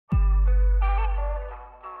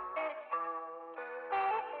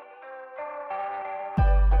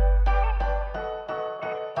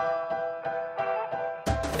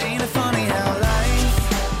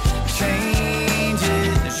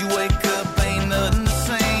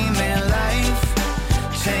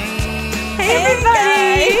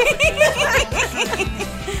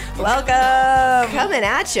Welcome. Coming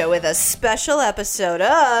at you with a special episode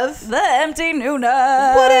of The Empty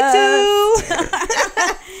Nuna. What It Do?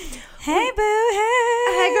 Hey, boo. Hey.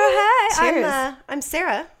 Hey, girl. Hey. Cheers. I'm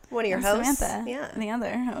Sarah, one of your I'm hosts. Samantha, Yeah. the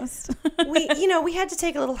other host. We had to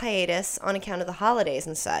take a little hiatus on account of the holidays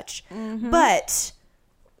and such. But,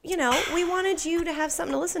 we wanted you to have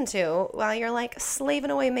something to listen to while you're like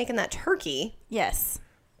slaving away making that turkey. Yes.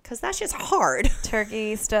 Because that's just hard.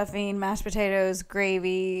 Turkey, stuffing, mashed potatoes,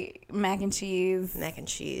 gravy, mac and cheese. Mac and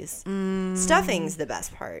cheese. Stuffing's the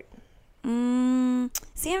best part.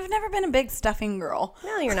 See, I've never been a big stuffing girl.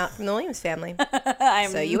 No, you're not from the Williams family. I'm,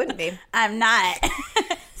 So you wouldn't be. I'm not.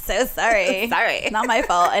 So sorry. Sorry. Not my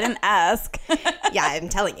fault. I didn't ask. Yeah, I'm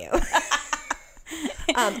telling you.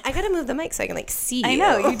 I gotta move the mic so I can see you. I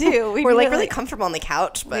know, you do. We're really comfortable on the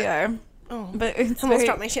couch, but We are. But it's almost very-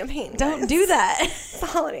 dropped my champagne. Don't do that. It's the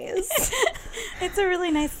holidays. It's a really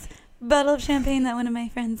nice bottle of champagne that one of my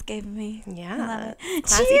friends gave me. Yeah. I love it.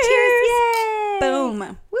 Classy Cheers. cheers. Yay. Boom.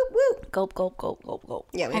 Whoop whoop. Gulp, gulp, gulp, gulp, gulp.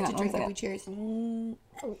 Yeah, we Hang have to on, drink one like we second.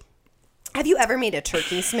 cheers. Have you ever made a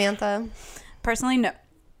turkey, Samantha? Personally, no.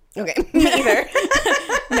 Okay, me either.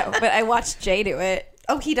 No, but I watched Jay do it.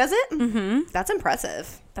 Oh, he does it? Mm-hmm. That's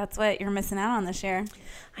impressive. That's what you're missing out on this year.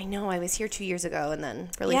 I know. I was here 2 years ago and then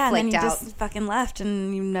really Yeah, and then flaked you out. just fucking left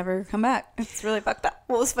and you never come back. It's really fucked up.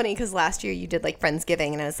 Well, it was funny because last year you did like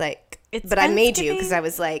Friendsgiving and I was like, It's but I made you Friendsgiving. because I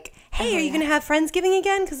was like, hey, Oh, are you yeah. going to have Friendsgiving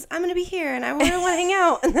again? Because I'm going to be here and I really want to hang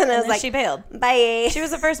out. And then I was And then like, she bailed. bye. She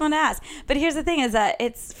was the first one to ask. But here's the thing is that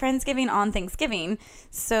it's Friendsgiving on Thanksgiving.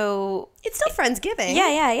 So It's still Friendsgiving.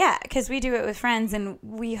 yeah. Because we do it with friends and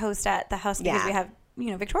we host at the house because Yeah. we have,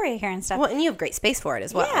 Victoria here and stuff. Well, and you have great space for it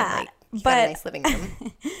as well. Yeah, Like, you got but- a nice living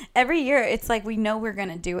room. Every year it's like we know we're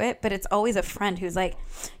gonna do it, but it's always a friend who's like,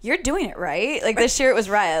 you're doing it right. Like this year it was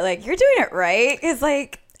Raya, like, you're doing it right. It's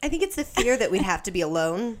like, I think it's the fear that we'd have to be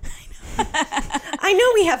alone. I know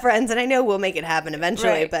we have friends and I know we'll make it happen eventually,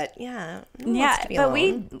 Right. but yeah. who wants to be but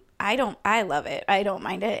alone? I love it. I don't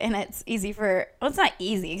mind it. And it's easy it's not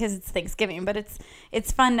easy because it's Thanksgiving, but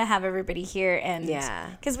it's fun to have everybody here. And Yeah.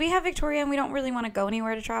 because we have Victoria and we don't really want to go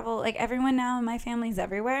anywhere to travel. Like everyone now in my family's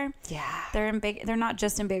everywhere. Yeah. They're not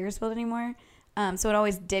just in Bakersfield anymore. So it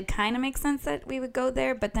always did kind of make sense that we would go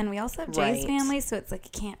there, but then we also have Jay's Right. family, so it's like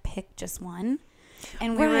you can't pick just one.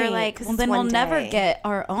 And we were Right, like, 'cause well, it's then we'll one never day. get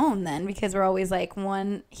our own then because we're always like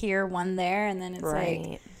one here, one there, and then it's like,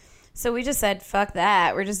 Right. so we just said, fuck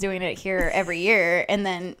that. We're just doing it here every year, and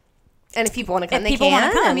then And if people want to come, if they people can.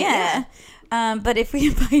 want to come, I mean, yeah. But if we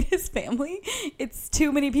invite his family, it's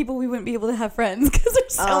too many people. We wouldn't be able to have friends because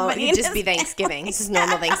there's so many. It'd just be Thanksgiving. This is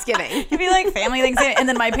normal Thanksgiving. It'd be like family Thanksgiving, and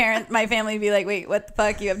then my family would be like, "Wait, what the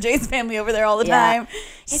fuck? You have Jay's family over there all the Yeah. time."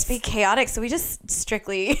 It'd be chaotic. So we just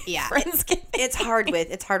strictly Friendsgiving. It's hard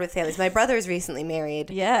with families. My brother's recently married.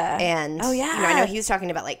 Yeah. And Oh, yeah. I know he was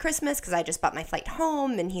talking about like Christmas because I just bought my flight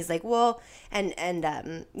home, and he's like, well, and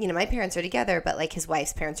my parents are together, but like his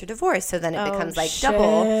wife's parents are divorced, so then it becomes like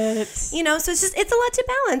double. So it's a lot to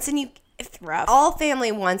balance, and rough. all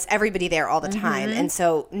family wants everybody there all the time, and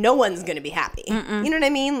so no one's going to be happy. You know what I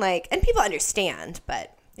mean? Like, and people understand,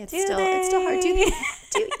 but it's still hard.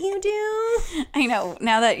 Do you do? I know.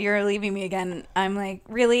 Now that you're leaving me again, I'm like,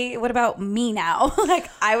 really? What about me now? Like,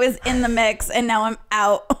 I was in the mix, and now I'm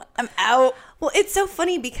out. I'm out. Well, it's so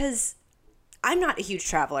funny because I'm not a huge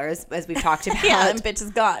traveler, as we've talked about. Yeah, that bitch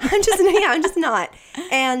is gone. I'm just not.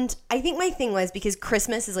 And I think my thing was because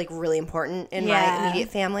Christmas is like really important in my immediate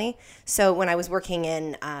family. So when I was working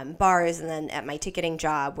in bars and then at my ticketing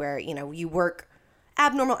job where, you work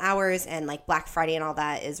abnormal hours and like Black Friday and all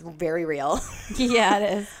that is very real. Yeah,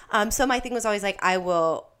 it is. So my thing was always like, I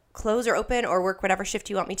will close or open or work whatever shift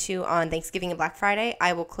you want me to on Thanksgiving and Black Friday.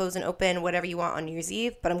 I will close and open whatever you want on New Year's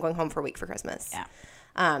Eve, but I'm going home for a week for Christmas. Yeah.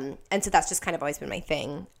 And so that's just kind of always been my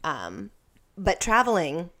thing. But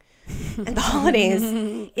traveling and the holidays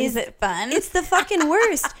Is it fun? it's the fucking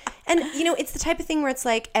worst. And it's the type of thing where it's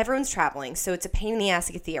like everyone's traveling, so it's a pain in the ass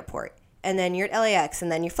to get to the airport. And then you're at LAX,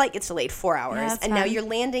 and then your flight gets delayed 4 hours, that's and now fun. you're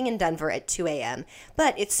landing in Denver at 2 a.m.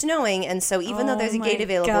 But it's snowing, and so even though there's a my gate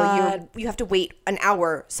available, God. you have to wait an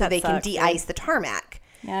hour so That they can sucks, de-ice the tarmac.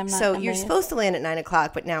 Yeah, I'm not so amazed. you're supposed to land at 9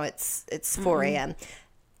 o'clock, but now it's 4 a.m.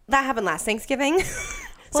 That happened last Thanksgiving.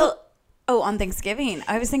 Well, on Thanksgiving.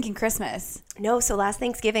 I was thinking Christmas. No, so last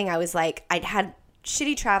Thanksgiving, I was like, I'd had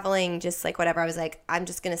shitty traveling, just like whatever. I was like, I'm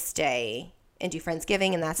just going to stay and do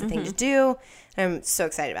Friendsgiving, and that's the thing to do. And I'm so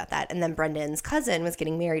excited about that. And then Brendan's cousin was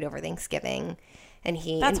getting married over Thanksgiving, and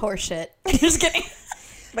That's horseshit. Just kidding.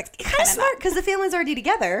 kind of smart because the family's already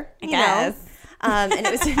together. I guess. And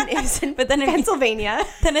it was in But then Pennsylvania.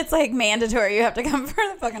 Then it's like mandatory. You have to come for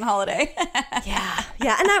the fucking holiday. Yeah.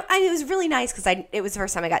 And it was really nice because it was the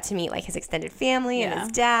first time I got to meet like his extended family and his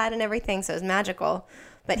dad and everything. So it was magical.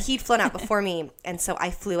 But he'd flown out before me, and so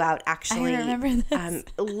I flew out actually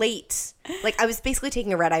late. Like, I was basically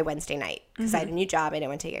taking a red-eye Wednesday night because I had a new job. I didn't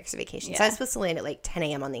want to take extra vacation. So I was supposed to land at like 10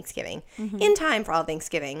 a.m. on Thanksgiving, in time for all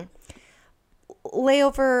Thanksgiving.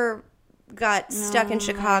 Layover got stuck in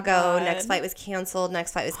Chicago. Next flight was canceled.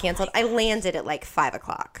 I landed at like 5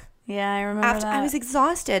 o'clock. Yeah, I remember that. I was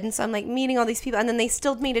exhausted, and so I'm like meeting all these people, and then they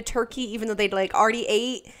still made a turkey even though they'd like already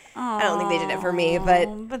ate. I don't think they did it for me,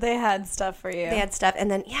 but they had stuff for you. They had stuff,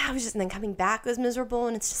 and then and then coming back was miserable,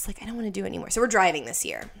 and it's just like I don't want to do it anymore. So we're driving this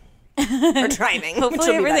year. We're driving.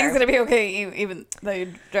 Hopefully everything's gonna be okay, even though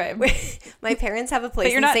you drive. My parents have a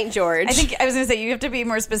place in St. George. I think I was gonna say you have to be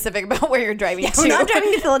more specific about where you're driving to. We're not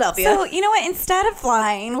driving to Philadelphia. So you know what? Instead of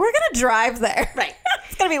flying, we're gonna drive there. Right.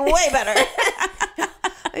 It's gonna be way better.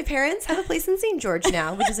 My parents have a place in St. George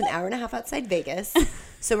now, which is an hour and a half outside Vegas.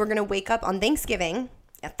 So we're gonna wake up on Thanksgiving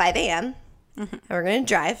at 5 a.m. And we're gonna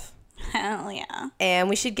drive. Hell yeah! And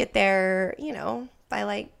we should get there, by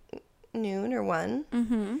like noon or 1.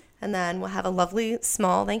 Mm-hmm. And then we'll have a lovely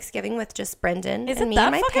small Thanksgiving with just Brendan and me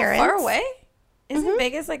and my parents. Far away? Isn't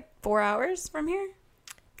Vegas like 4 hours from here?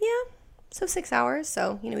 Yeah. So 6 hours.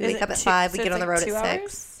 So, we wake up at 5. We get on the road at 6. 2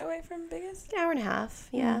 hours away from Vegas? An hour and a half.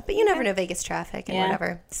 Yeah. But you never know Vegas traffic and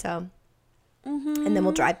whatever. So, and then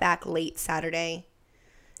we'll drive back late Saturday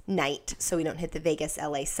night so we don't hit the Vegas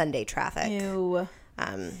LA Sunday traffic. Ew.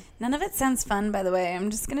 None of it sounds fun, by the way. I'm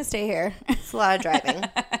just going to stay here. It's a lot of driving.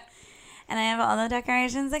 And I have all the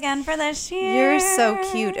decorations again for this year. You're so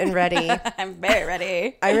cute and ready. I'm very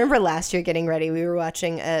ready. I remember last year getting ready. We were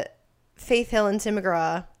watching a Faith Hill and Tim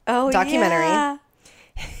McGraw documentary. Yeah.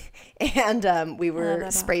 And we were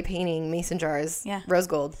spray painting mason jars, rose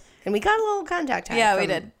gold. And we got a little contact high. Yeah, we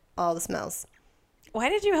did. All the smells. Why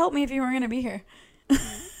did you help me if you weren't going to be here?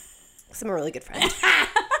 Because I'm a really good friend.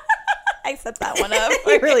 I set that one up.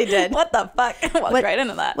 I really did. What the fuck? I walked right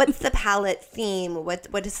into that. What's the palette theme? What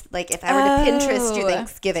is, like, if I were to Pinterest your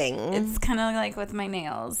Thanksgiving? It's kind of like with my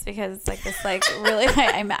nails because it's like this, like, really,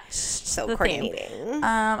 I matched so the coordinating. Theme.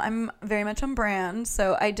 I'm very much on brand.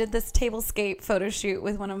 So I did this tablescape photo shoot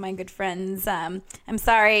with one of my good friends. I'm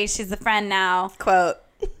sorry, she's a friend now. Quote.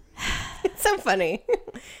 It's so funny.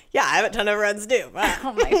 Yeah, I have a ton of friends too.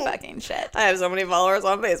 Oh my fucking shit. I have so many followers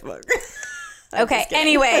on Facebook. Okay,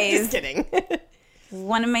 anyways. Just kidding.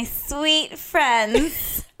 One of my sweet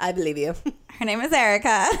friends. I believe you. Her name is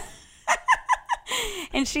Erica.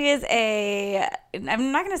 And she is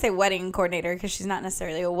I'm not going to say wedding coordinator because she's not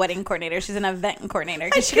necessarily a wedding coordinator. She's an event coordinator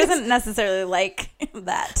because she doesn't necessarily like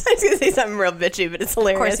that. I was going to say something real bitchy, but it's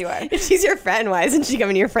hilarious. Of course you are. If she's your friend, why isn't she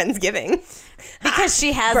coming to your Friendsgiving? Because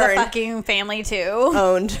she has a fucking family too.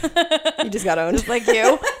 Owned. You just got owned. Just like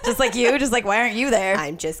you. Just like, why aren't you there?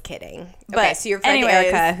 I'm just kidding. But okay, so your friend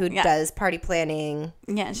Erica who does party planning.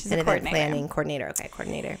 Yeah, she's an a event planning coordinator. Okay,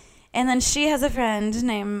 coordinator. And then she has a friend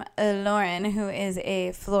named Lauren who is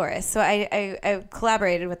a florist. So I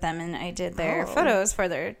collaborated with them and I did their photos for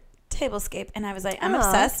their tablescape. And I was like, I'm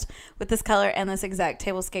obsessed with this color and this exact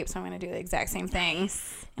tablescape. So I'm going to do the exact same thing.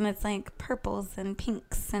 Nice. And it's like purples and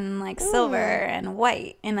pinks and like silver and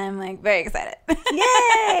white. And I'm like very excited.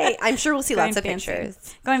 Yay! I'm sure we'll see lots of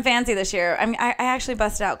pictures. Going fancy this year. I mean, I actually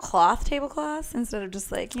busted out tablecloths instead of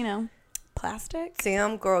just like, plastic.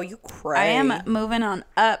 Damn, girl, you cray. I am moving on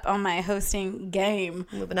up on my hosting game.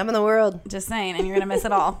 Moving up in the world. Just saying, and you're gonna miss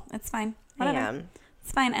it all. It's fine. Whatever. I am.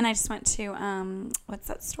 It's fine. And I just went to what's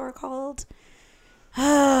that store called?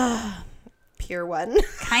 Pier 1.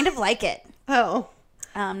 Kind of like it. Oh.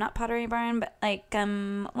 Not Pottery Barn, but like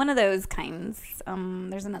one of those kinds.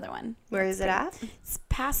 There's another one. Where is it at? It's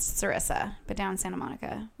past Sarissa, but down Santa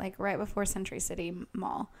Monica, like right before Century City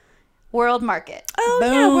Mall. World Market. Oh,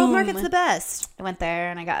 Boom. yeah. World Market's the best. I went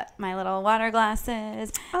there and I got my little water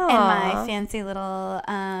glasses and my fancy little,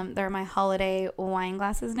 they're my holiday wine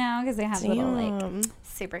glasses now because they have little, like,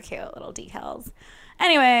 super cute little decals.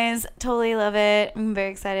 Anyways, totally love it. I'm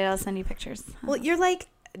very excited. I'll send you pictures. Well, you're like,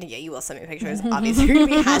 yeah, you will send me pictures. Obviously, you're going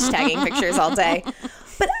to be hashtagging pictures all day.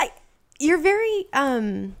 But you're very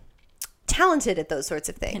talented at those sorts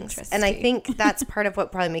of things. And I think that's part of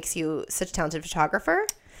what probably makes you such a talented photographer.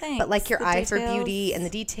 Thanks. But like your eye for beauty and the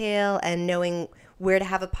detail and knowing where to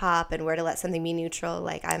have a pop and where to let something be neutral.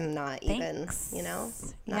 Like I'm not even, not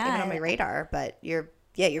even on my radar, but you're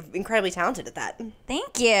incredibly talented at that.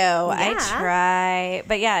 Thank you. Yeah. I try.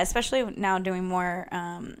 But yeah, especially now doing more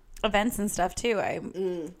events and stuff too,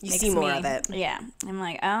 you see more of it. Yeah, I'm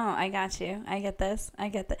like, oh, I got you. I get this. I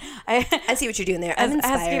get that. I see what you're doing there. I'm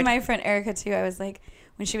inspired. Asking my friend Erica too. I was like,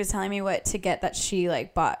 when she was telling me what to get that she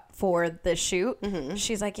like bought for the shoot,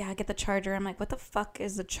 she's like, yeah, get the charger. I'm like, what the fuck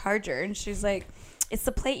is the charger? And she's like, it's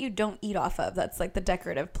the plate you don't eat off of. That's like the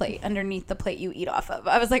decorative plate underneath the plate you eat off of.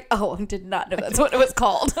 I was like, oh, I did not know that's what it was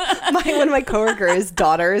called. One of my coworkers'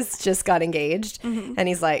 daughters just got engaged, and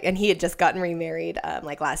he's like, and he had just gotten remarried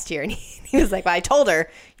like last year, and he was like, well, I told her,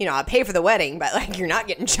 I'll pay for the wedding, but like you're not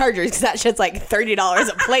getting chargers because that shit's like $30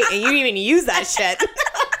 a plate, and you didn't even use that shit.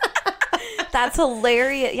 That's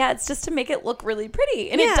hilarious. Yeah, it's just to make it look really pretty,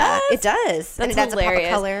 and it does. It does. That's and hilarious. A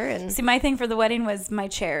pop of color. And see, my thing for the wedding was my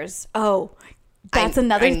chairs. Oh. That's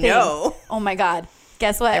another thing. Know. Oh my God.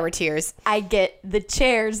 Guess what? There were tears. I get the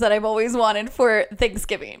chairs that I've always wanted for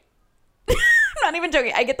Thanksgiving. I'm not even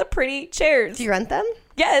joking. I get the pretty chairs. Do you rent them?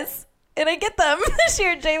 Yes. And I get them this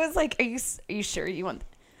year. Jay was like, are you sure you want them?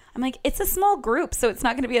 I'm like, it's a small group, so it's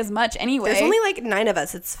not going to be as much anyway. There's only like 9 of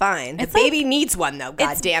us. It's fine. The baby needs one, though.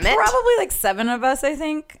 God damn it. Probably like 7 of us, I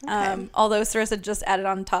think. Okay. Although Sarissa just added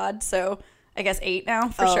on Todd, so I guess 8 now,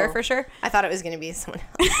 for sure. I thought it was going to be someone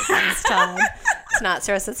else's Todd. It's not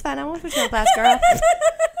Sarissa. It's fine. I want to put you on class, girl.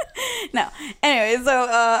 No. Anyway,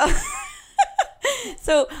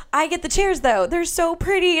 so I get the chairs though. They're so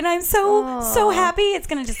pretty, and I'm so happy. It's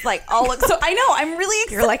gonna just like all look so. I know. I'm really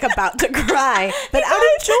excited. You're like about to cry, but out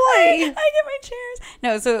of joy. I get my chairs.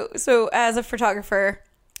 No, so as a photographer,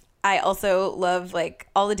 I also love like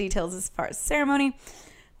all the details as far as ceremony.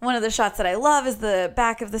 One of the shots that I love is the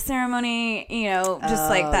back of the ceremony, just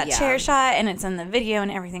like that chair shot, and it's in the video and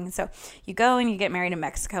everything. So you go and you get married in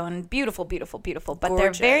Mexico, and beautiful, beautiful, beautiful. But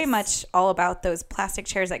gorgeous. They're very much all about those plastic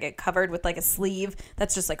chairs that get covered with like a sleeve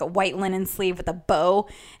that's just like a white linen sleeve with a bow,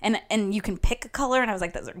 and you can pick a color. And I was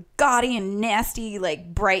like, those are gaudy and nasty,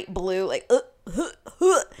 like bright blue, like.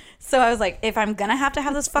 So I was like, if I'm gonna have to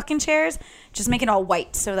have those fucking chairs, just make it all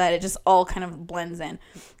white so that it just all kind of blends in.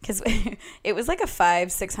 Because it was like a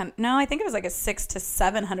 $500-$600. No, I think it was like a $600 to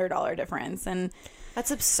 $700 difference, and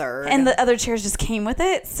that's absurd. And the other chairs just came with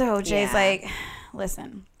it. So Jay's like,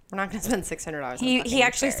 listen, we're not gonna spend $600. He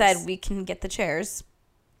actually said we can get the chairs,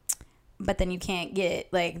 but then you can't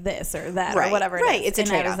get like this or that or whatever it is. Right, it's a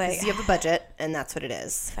trade-off. Like, you have a budget, and that's what it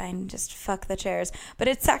is. Fine, just fuck the chairs. But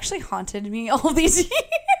it's actually haunted me all these years.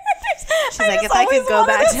 She's like, if I could go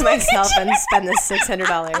back to myself and spend this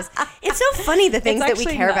 $600. It's so funny the things that we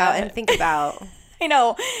care about and think about. I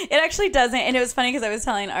know it actually doesn't, and it was funny because I was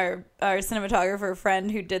telling our cinematographer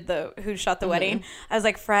friend who shot the wedding. I was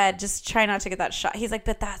like, Fred, just try not to get that shot. He's like,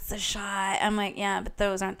 but that's the shot. I'm like, yeah, but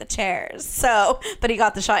those aren't the chairs. So, but he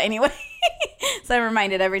got the shot anyway. So I'm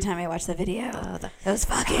reminded every time I watch the video. Those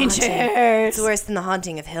fucking chairs. It's worse than the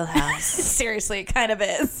haunting of Hill House. Seriously, it kind of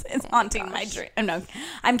is. It's haunting my dream. No,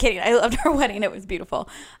 I'm kidding. I loved our wedding. It was beautiful.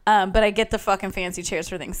 But I get the fucking fancy chairs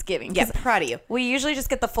for Thanksgiving. Yeah, proud of you. We usually just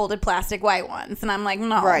get the folded plastic white ones. And I'm like,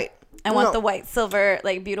 no. Right. I want the white, silver,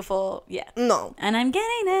 like beautiful. Yeah. No. And I'm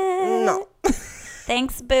getting it. No.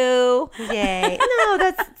 Thanks, boo. Yay. No,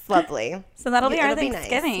 that's lovely. So that'll be our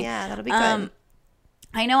Thanksgiving. Nice. Yeah, that'll be good.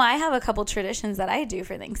 I know I have a couple traditions that I do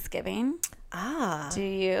for Thanksgiving. Do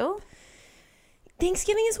you?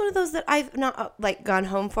 Thanksgiving is one of those that I've not gone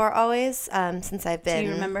home for always since I've been. Do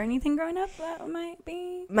you remember anything growing up that might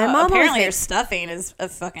be? My mom apparently your stuffing is a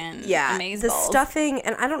fucking amazing. The stuffing,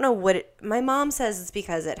 and I don't know what my mom says it's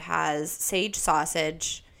because it has sage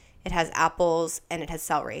sausage, it has apples, and it has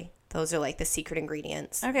celery. Those are like the secret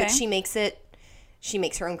ingredients. Okay, but she makes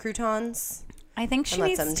her own croutons. I think she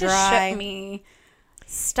needs to ship me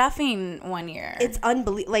stuffing one year. It's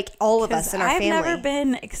unbelievable. Like all of us in our family. I've never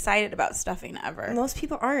been excited about stuffing ever. Most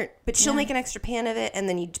people aren't. But she'll make an extra pan of it, and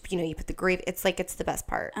then you put the gravy. It's like it's the best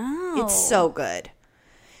part. Oh, it's so good.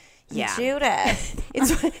 Yeah, Judith.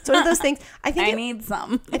 it's one of those things. I think I need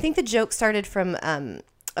some. I think the joke started from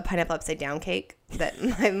a pineapple upside down cake that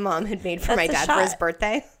my mom had made for my dad for his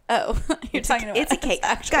birthday. Oh, you're talking about it's a cake,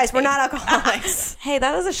 guys. We're not alcoholics. Hey,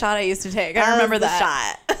 that was a shot I used to take. I remember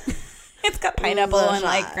that shot. It's got pineapple and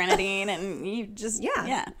like grenadine, and you just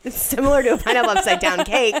yeah. It's similar to a pineapple upside down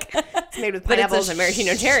cake. It's made with pineapples and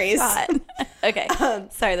maraschino cherries. Okay,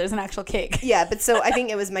 sorry, there's an actual cake. Yeah, but so I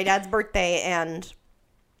think it was my dad's birthday, and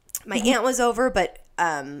my aunt was over, but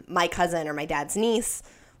my cousin or my dad's niece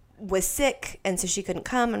was sick, and so she couldn't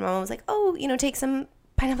come. And my mom was like, "Oh, take some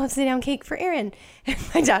pineapple upside down cake for Aaron." And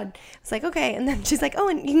my dad was like, "Okay." And then she's like, "Oh,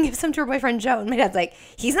 and you can give some to her boyfriend Joe." And my dad's like,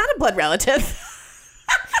 "He's not a blood relative."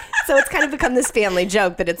 So it's kind of become this family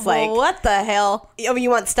joke that it's like, what the hell? Oh, you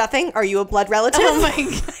want stuffing? Are you a blood relative? Oh my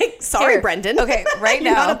God. Sorry, Here. Brendan. Okay, right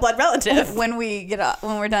You're now, not a blood relative. when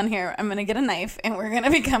we're done here, I'm gonna get a knife and we're gonna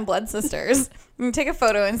become blood sisters. You can take a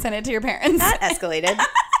photo and send it to your parents. That escalated.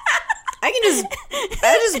 I'll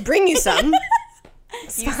just bring you some.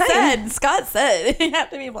 Scott said you have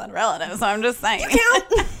to be blood relatives, so I'm just saying. You count.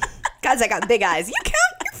 Guys, I got big eyes. You count.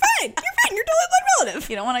 You're fine. You're totally blood relative.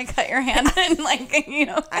 You don't want to cut your hand and I'm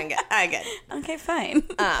good. Okay, fine.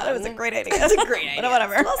 That was a great idea. That's a great idea. But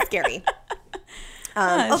whatever. It's a little scary.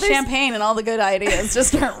 Champagne and all the good ideas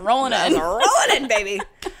just start rolling in. Rolling in, baby.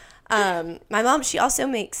 My mom, she also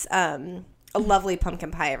makes a lovely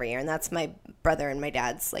pumpkin pie every year, and that's my brother and my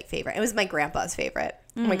dad's favorite. It was my grandpa's favorite.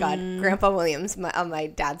 Oh my God, Grandpa Williams on my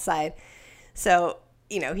dad's side. So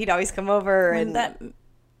he'd always come over. Wouldn't that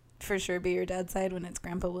for sure be your dad's side when it's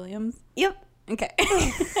Grandpa Williams? Yep. Okay.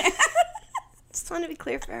 Just want to be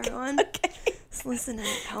clear for everyone. Okay. Just listen at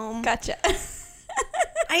home. Gotcha.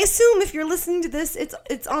 I assume if you're listening to this,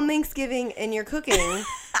 it's on Thanksgiving and you're cooking,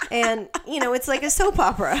 and it's like a soap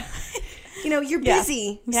opera. You're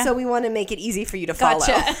busy, so we want to make it easy for you to follow.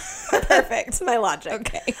 Gotcha. Perfect. That's my logic.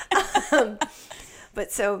 Okay. But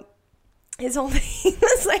so his whole thing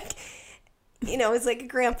was it's like a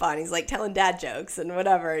grandpa, and he's telling dad jokes and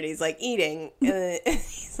whatever, and he's eating, and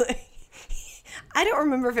he's I don't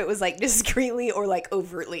remember if it was discreetly or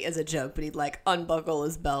overtly as a joke, but he'd unbuckle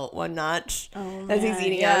his belt one notch as he's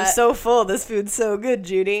eating. Yeah. I'm so full. This food's so good,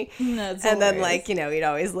 Judy. That's and hilarious. then he'd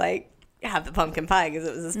always have the pumpkin pie because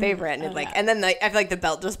it was his favorite, and and then I feel like the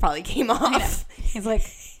belt just probably came off. He's like,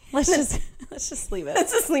 let's just leave it.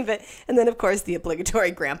 Let's just leave it. And then of course the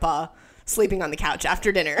obligatory grandpa sleeping on the couch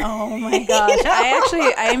after dinner. Oh my gosh.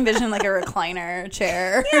 I envisioned a recliner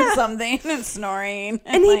chair or something and snoring.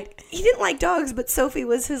 And he didn't like dogs, but Sophie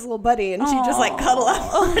was his little buddy, and she just cuddle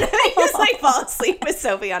up on him. He just fall asleep with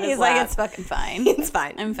Sophie on his lap. He's like, it's fucking fine. It's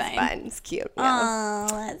fine. I'm fine. It's fine. It's cute. Yeah.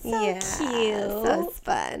 Oh, that's so cute. So it's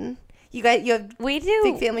fun. You have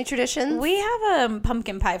big family traditions? We have a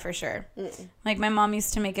pumpkin pie for sure. My mom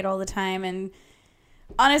used to make it all the time, and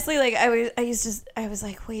honestly, I was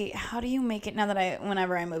like, wait, how do you make it now that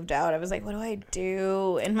whenever I moved out, I was like, what do I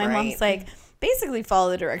do? And my mom's like, basically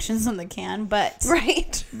follow the directions on the can, but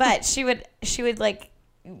but she would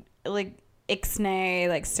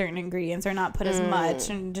ixnay certain ingredients or not put as much,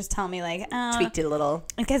 and just tell me tweaked it a little.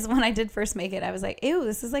 Because when I did first make it, I was like, ew,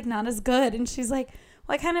 this is not as good. And she's like,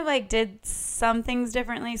 well, I kind of did some things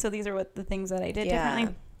differently, so these are the things that I did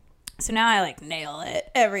differently. So now I nail it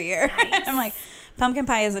every year. Nice. I'm pumpkin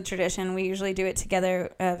pie is a tradition. We usually do it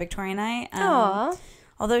together, Victoria and I.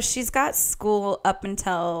 Although she's got school up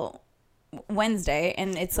until Wednesday,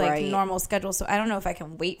 and it's normal schedule, so I don't know if I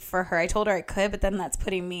can wait for her. I told her I could, but then that's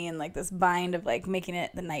putting me in this bind of making it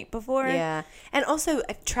the night before. Yeah. And also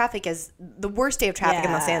traffic is the worst day of traffic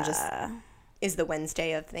in Los Angeles. Is the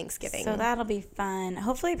Wednesday of Thanksgiving. So that'll be fun.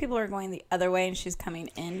 Hopefully people are going the other way and she's coming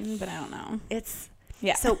in, but I don't know.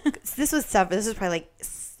 So this was probably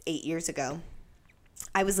 8 years ago.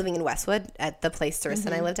 I was living in Westwood at the place Sarissa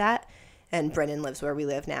and I lived at, and Brendan lives where we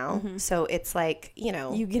live now. So it's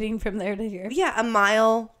you getting from there to here? Yeah, a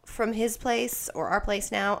mile from his place or our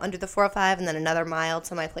place now under the 405, and then another mile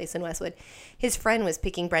to my place in Westwood. His friend was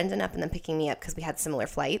picking Brendan up and then picking me up because we had similar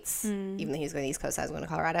flights, even though he was going to the East Coast, I was going to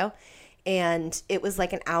Colorado. And it was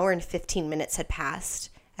an hour and 15 minutes had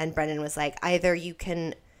passed, and Brendan was either you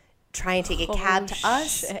can try and take a cab to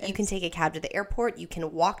us, you can take a cab to the airport, you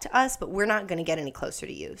can walk to us, but we're not going to get any closer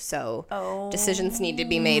to you. So decisions need to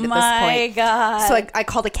be made at this point. My God. So I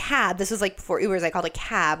called a cab. This was before Ubers. I called a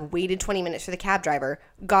cab, waited 20 minutes for the cab driver,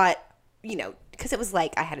 got, because it was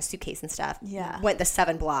I had a suitcase and stuff. Yeah. Went the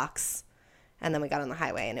 7 blocks. And then we got on the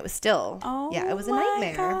highway, and it was still, it was a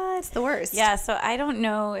nightmare. God. It's the worst. Yeah, so I don't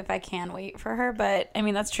know if I can wait for her, but I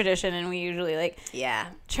mean, that's tradition, and we usually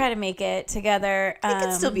try to make it together. It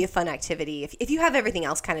could still be a fun activity if you have everything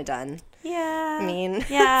else kind of done. Yeah. I mean,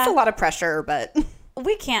 it's a lot of pressure, but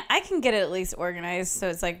I can get it at least organized so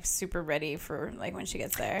it's super ready for when she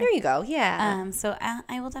gets there. There you go. Yeah. So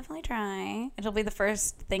I will definitely try. It'll be the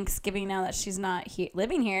first Thanksgiving now that she's not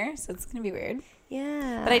living here, so it's gonna be weird.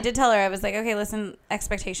 Yeah. But I did tell her, I was like, okay, listen,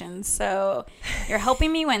 expectations. So you're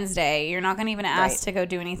helping me Wednesday. You're not going to even ask to go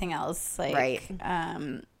do anything else.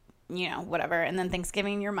 Whatever. And then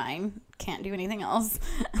Thanksgiving, you're mine. Can't do anything else.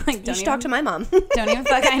 You should talk to my mom. Don't even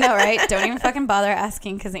I know, right? Don't even fucking bother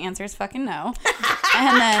asking because the answer is fucking no.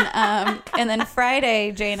 And then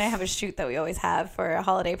Friday, Jay and I have a shoot that we always have for a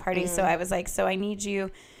holiday party. So I was like, so I need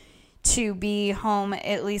you to be home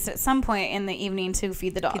at least at some point in the evening to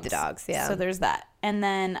feed the dogs. Feed the dogs, yeah. So there's that. And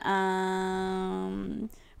then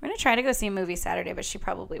we're going to try to go see a movie Saturday, but she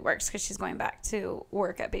probably works because she's going back to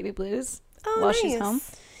work at Baby Blues while she's home.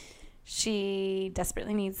 she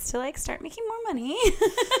desperately needs to like start making more money.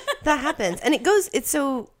 That happens, and it goes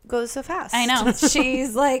so fast. I know.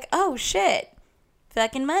 She's like, oh shit,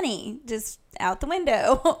 fucking money just out the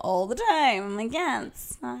window all the time. I'm like, yeah,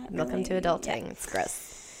 it's not. Welcome to adulting. Yeah. It's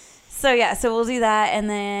gross. So yeah, so we'll do that, and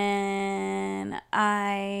then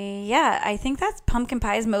I think that's pumpkin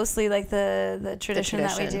pie is mostly like the tradition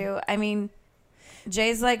that we do. I mean,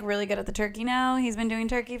 Jay's like really good at the turkey now. He's been doing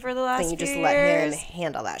turkey for the last few years. Then you just let him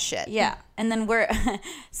handle that shit. Yeah, and then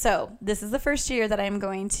so this is the first year that I'm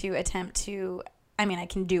going to attempt to. I mean, I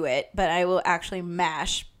can do it, but I will actually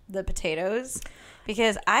mash the potatoes.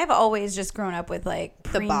 Because I've always just grown up with like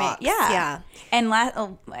the box. Yeah. And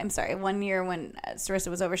I'm sorry, one year when Sarissa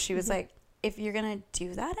was over, she was like, if you're going to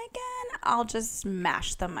do that again, I'll just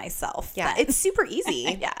mash them myself. Yeah, it's super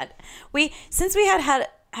easy. Yeah. Since we had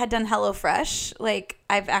done HelloFresh, like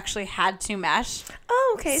I've actually had to mash.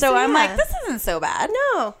 Oh, okay. So I'm like, this isn't so bad.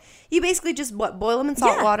 No. You basically just boil them in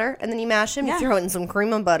salt water, and then you mash them. You throw it in some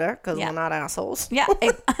cream and butter, because we're not assholes. Yeah,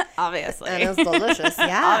 obviously. And it's delicious.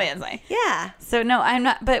 Yeah, obviously. Yeah. So no, I'm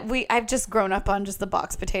not. But I've just grown up on just the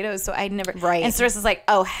box potatoes, so I never. Right. And Sarissa's like,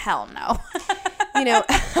 oh hell no. You know,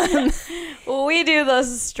 we do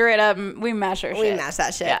those straight up. We mash our shit. We mash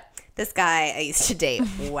that shit. Yeah. This guy I used to date,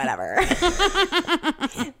 whatever.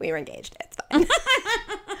 We were engaged. It's fine.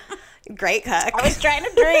 Great cook. I was trying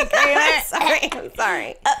to drink. I'm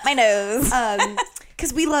sorry. Up my nose.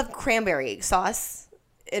 Because we love cranberry sauce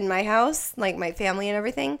in my house, like my family and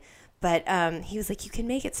everything. But he was like, you can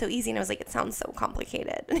make it so easy. And I was like, it sounds so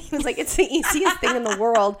complicated. And he was like, it's the easiest thing in the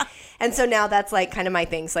world. And so now that's like kind of my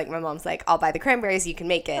thing. So like my mom's like, I'll buy the cranberries. You can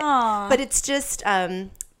make it. Aww. But it's just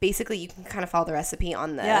basically you can kind of follow the recipe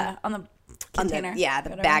on the container.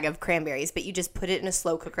 The bag of cranberries. But you just put it in a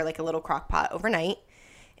slow cooker, like a little crock pot overnight.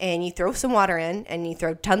 And you throw some water in, and you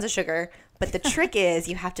throw tons of sugar. But the trick is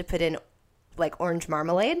you have to put in like orange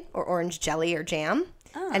marmalade or orange jelly or jam.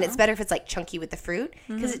 Oh. And it's better if it's like chunky with the fruit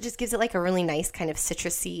because it just gives it like a really nice kind of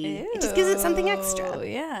citrusy. Ew. It just gives it something extra.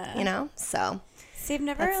 Yeah. You know? So. See, I've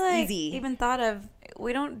never even thought of,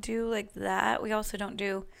 we don't do like that. We also don't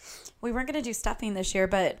do, we weren't going to do stuffing this year,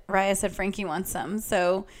 but Raya said Frankie wants some.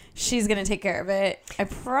 So she's going to take care of it. I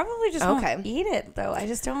probably just won't eat it though. I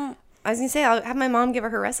just don't. I was going to say, I'll have my mom give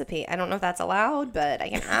her recipe. I don't know if that's allowed, but I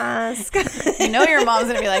can ask. You know your mom's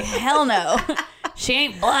going to be like, hell no. She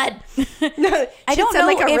ain't blood. No, I don't know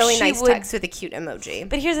like a if really she nice would, text with a cute emoji.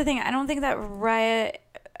 But here's the thing. I don't think that Raya...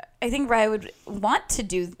 I think Raya would want to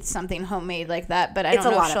do something homemade like that, but I don't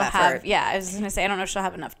know if she'll have... Yeah, I was going to say, I don't know if she'll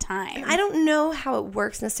have enough time. I don't know how it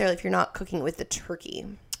works necessarily if you're not cooking with the turkey.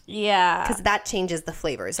 Yeah. Because that changes the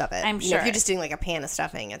flavors of it. I'm sure. You know, if you're just doing like a pan of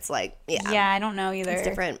stuffing, it's like, yeah. Yeah, I don't know either. It's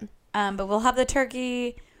different. But we'll have the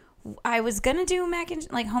turkey. I was gonna do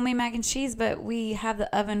homemade mac and cheese, but we have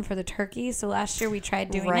the oven for the turkey. So last year we tried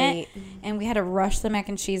doing it, and we had to rush the mac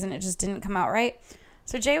and cheese, and it just didn't come out right.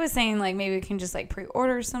 So Jay was saying like maybe we can just like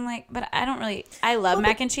pre-order some but I don't really. I love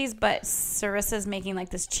mac and cheese, but Sarissa's making like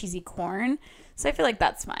this cheesy corn, so I feel like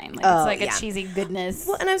that's fine. Like it's like a cheesy goodness.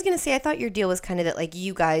 Well, and I was gonna say I thought your deal was kind of that like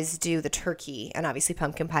you guys do the turkey and obviously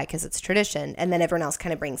pumpkin pie because it's tradition, and then everyone else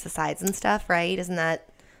kind of brings the sides and stuff, right? Isn't that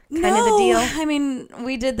kind of the deal? I mean,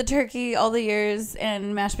 we did the turkey all the years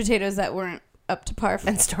and mashed potatoes that weren't up to par.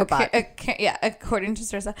 And store-bought. Yeah, according to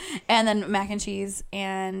Sarissa. And then mac and cheese,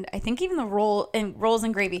 and I think even the rolls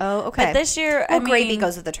and gravy. Oh, okay. But this year, gravy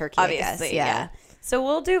goes with the turkey, obviously, I guess. Yeah. So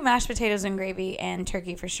we'll do mashed potatoes and gravy and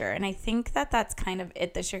turkey for sure. And I think that that's kind of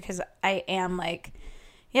it this year because I am like...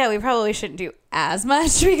 Yeah, we probably shouldn't do as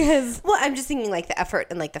much because... Well, I'm just thinking like the effort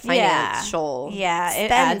and like the financial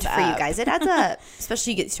spend for you guys. It adds up.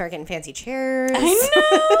 Especially you start getting fancy chairs. I know.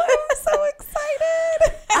 I'm so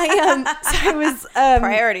excited. I was...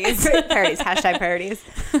 priorities. Priorities. Hashtag priorities.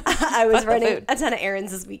 I was running a ton of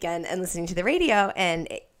errands this weekend and listening to the radio and...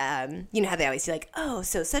 you know how they always say like, oh,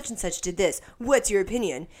 so such and such did this. What's your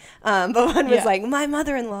opinion? But one was like, my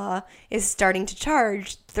mother-in-law is starting to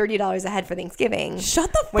charge $30 a head for Thanksgiving. Shut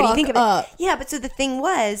the fuck what do you think of up. It? Yeah, but so the thing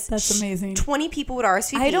was, that's amazing. 20 people would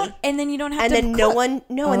RSVP. And then you don't have to. And then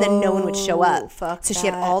no one would show up. Fuck so she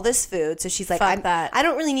had all this food. So she's like, I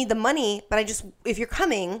don't really need the money, but if you're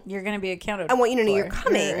coming, you're gonna be accounted. I want you to know you're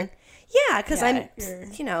coming. Yeah, because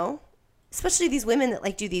especially these women that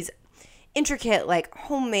like do these intricate, like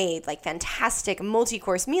homemade, like fantastic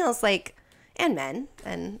multi-course meals, like, and men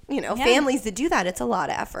and families that do that. It's a lot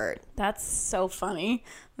of effort. That's so funny.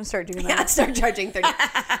 I'm gonna start doing that. Yeah, start charging 30.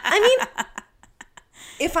 I mean,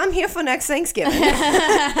 if I'm here for next Thanksgiving,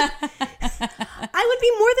 I would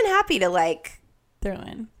be more than happy to like throw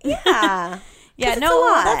in. Yeah. Yeah,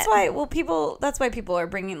 no, that's why people are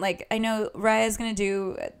bringing, like, I know Raya's gonna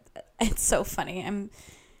do it's so funny.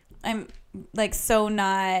 I'm like so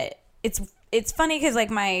not. It's funny because like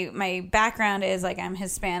my background is like I'm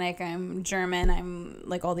Hispanic, I'm German, I'm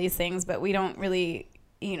like all these things, but we don't really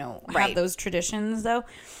have those traditions though,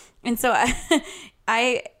 and so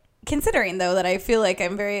I considering though that I feel like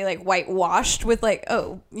I'm very like whitewashed with like,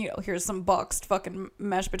 oh, here's some boxed fucking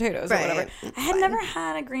mashed potatoes or whatever. I had never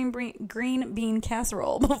had a green bean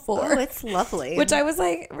casserole before. Oh, it's lovely. Which I was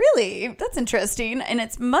like, really? That's interesting. And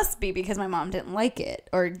it must be because my mom didn't like it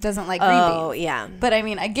or doesn't like green beans. Oh, yeah. But I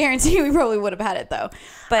mean, I guarantee we probably would have had it though.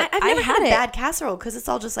 But I've never had a bad casserole because it's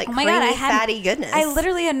all just like creamy, fatty goodness. I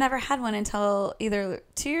literally had never had one until either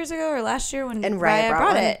 2 years ago or last year when Raya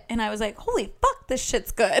brought it. And I was like, holy fuck, this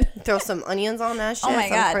shit's good. Throw some onions on that shit. Oh my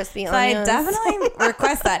God. Crispy so onions. I definitely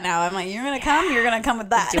request that now. I'm like, you're going to come with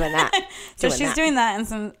that. Doing that. So she's doing that and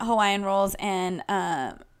some Hawaiian rolls and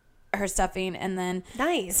her stuffing. And then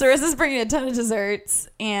nice. Sarissa's bringing a ton of desserts.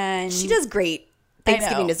 And she does great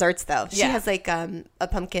Thanksgiving desserts though. She has like a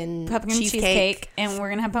pumpkin cheesecake. And we're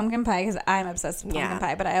going to have pumpkin pie because I'm obsessed with pumpkin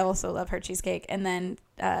pie. But I also love her cheesecake. And then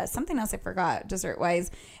something else I forgot dessert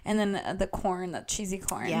wise. And then the cheesy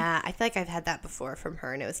corn. Yeah, I feel like I've had that before from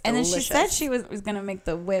her and it was delicious. And then she said she was going to make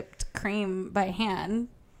the whipped cream by hand.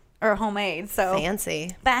 Or homemade, so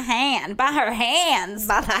fancy. By her hands.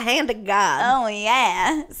 By the hand of God. Oh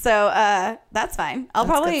yeah. So that's fine. I'll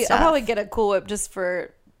probably get a Cool Whip just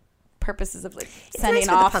for purposes of like sending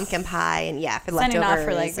off the pumpkin pie and for leftovers. Sending off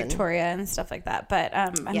for like Victoria and stuff like that. But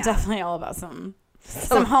I'm definitely all about some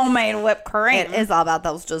homemade whipped cream. It is all about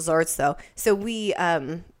those desserts though. So we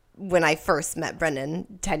when I first met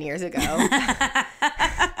Brendan 10 years ago.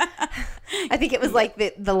 I think it was like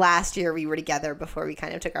the last year we were together before we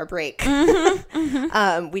kind of took our break.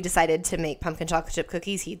 We decided to make pumpkin chocolate chip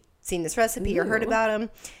cookies. He'd seen this recipe or heard about them.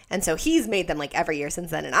 And so he's made them like every year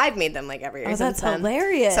since then. And I've made them like every year since then. Oh, that's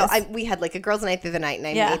hilarious. So we had like a girls' night through the night and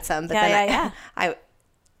I made some. But then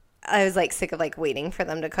I was like sick of like waiting for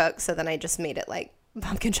them to cook. So then I just made it like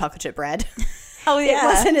pumpkin chocolate chip bread. Oh yeah. It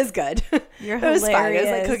wasn't as good. You're it was hilarious. fine. It was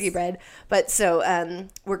like cookie bread. But so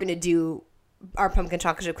we're going to do our pumpkin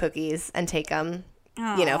chocolate chip cookies and take them,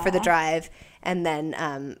 for the drive. And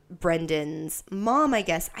then Brendan's mom, I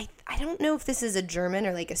guess, I don't know if this is a German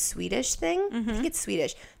or like a Swedish thing. I think it's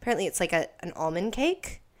Swedish. Apparently it's like an almond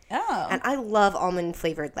cake. Oh. And I love almond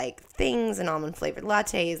flavored like things and almond flavored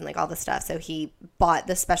lattes and like all this stuff. So he bought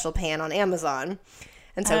the special pan on Amazon.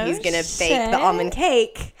 And so he's going to bake the almond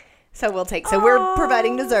cake. So we're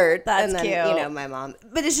providing dessert. That's and then, cute. My mom.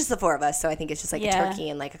 But it's just the four of us, so I think it's just like a turkey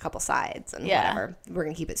and like a couple sides and whatever. We're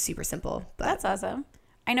gonna keep it super simple. But that's awesome.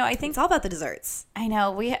 I know. I think it's all about the desserts. I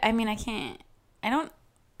know. I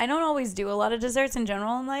don't always do a lot of desserts in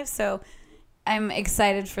general in life, so I'm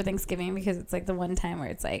excited for Thanksgiving because it's like the one time where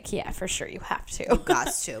it's like, yeah, for sure you have to. You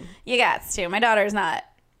got to. You got to. My daughter's not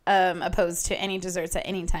opposed to any desserts at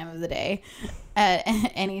any time of the day, at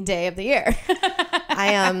any day of the year.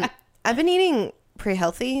 I've been eating pretty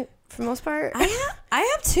healthy for the most part. I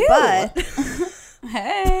have too. But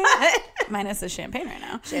hey, minus the champagne right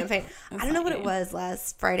now. Champagne. I don't know what it was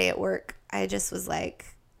last Friday at work. I just was like,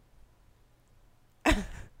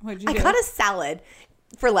 what'd you do? I got a salad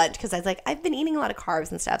for lunch because I was like, I've been eating a lot of carbs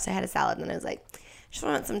and stuff, so I had a salad and I was like, I just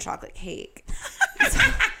want some chocolate cake. So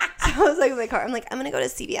I was like in my car, I'm like, I'm gonna go to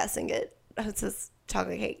CVS and get this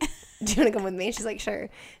chocolate cake. Do you want to come with me? She's like, sure.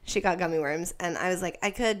 She got gummy worms and I was like, I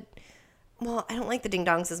don't like the ding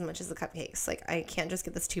dongs as much as the cupcakes. Like, I can't just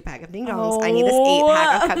get this 2-pack of ding dongs. I need this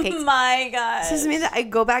 8-pack of cupcakes. Oh my God. So this means that I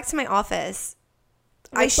go back to my office.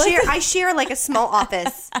 I share like a small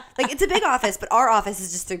office. Like, it's a big office, but our office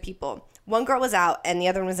is just 3 people. One girl was out and the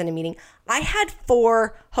other one was in a meeting. I had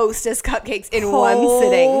 4 Hostess cupcakes in one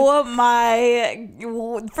sitting. Oh my,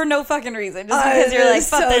 for no fucking reason. Just because you're like,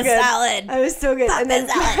 fuck this salad. I was so good. And then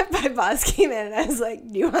my boss came in and I was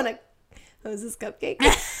like, do you want a Hostess cupcake?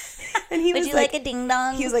 And he was like a ding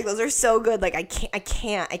dong? He was like, those are so good. Like, I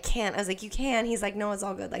can't. I was like, you can. He's like, no, it's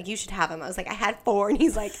all good. Like, you should have them. I was like, I had 4. And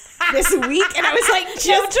he's like, this week? And I was like,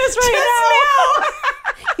 just right now.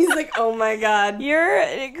 He's like, oh my God. You're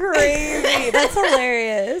crazy. That's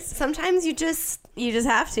hilarious. Sometimes you just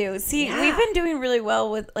have to. See, we've been doing really well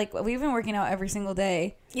with, like, we've been working out every single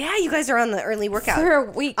day. Yeah, you guys are on the early workout. For a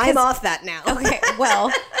week. I'm off that now. Okay, well,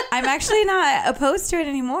 I'm actually not opposed to it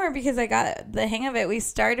anymore because I got the hang of it. We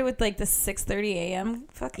started with like the 6:30 a.m.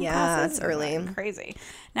 fucking classes. That's early. Crazy.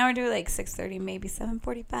 Now we're doing like 6:30, maybe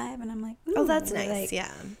 7:45, and I'm like, oh, that's nice. Like,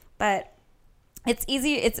 yeah. But it's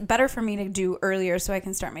easy. It's better for me to do earlier so I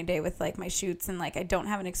can start my day with like my shoots and like I don't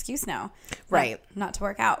have an excuse now. Right. Not to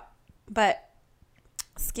work out. But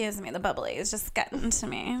excuse me, the bubbly is just getting to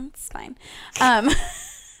me. It's fine.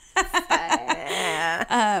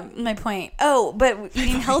 My point. Oh, but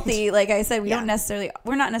eating healthy, like I said,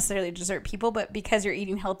 we're not necessarily dessert people, but because you're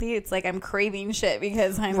eating healthy, it's like I'm craving shit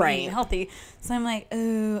because I'm eating healthy. So I'm like,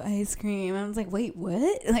 oh, ice cream. I was like, wait,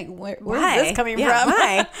 what? Like, where's this coming from?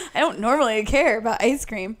 Why? I don't normally care about ice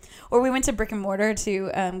cream. Or we went to Brick and Mortar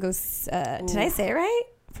to go. Did I say it right?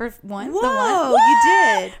 For one? Whoa, you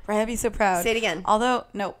did. Right, I'd be so proud. Say it again. Although,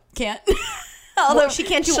 no, can't. Although she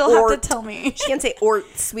can't do she'll have to tell me. She can't say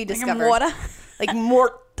orts, we discovered. Morta. Like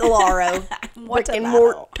mortellaro. Brick and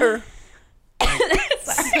mortar. So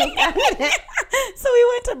we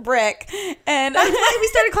went to Brick. And that's why we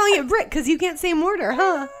started calling it Brick, because you can't say mortar,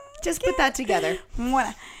 huh? Just put that together.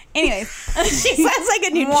 Morta. Anyways. She sounds like a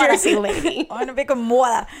New Jersey lady. On a big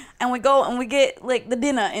morta. And we go and we get like the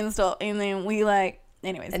dinner and stuff. And then we like,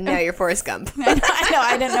 anyways. And now you're Forrest Gump. I know.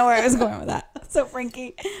 I didn't know where I was going with that. So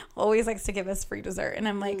Frankie always likes to give us free dessert. And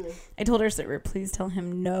I'm like, I told her, server, please tell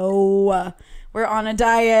him no. We're on a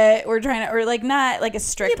diet. We're trying to, or like not like a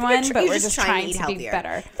strict one, but we're just trying to be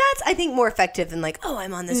better. That's, I think, more effective than like, oh,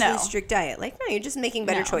 I'm on this really strict diet. Like, no, you're just making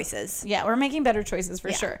better choices. Yeah, we're making better choices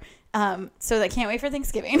for sure. So I can't wait for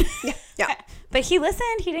Thanksgiving. Yeah. But he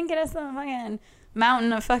listened. He didn't get us the fucking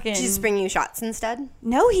mountain of fucking. Did you just bring you shots instead?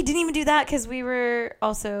 No, he didn't even do that because we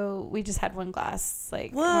just had one glass.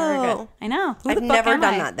 Like, whoa. I know. I've never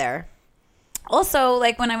done that there. Also,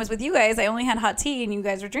 like when I was with you guys, I only had hot tea and you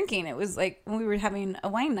guys were drinking. It was like we were having a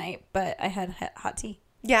wine night, but I had hot tea.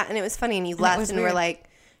 Yeah, and it was funny. And you left and were like,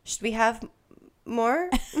 should we have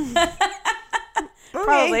more?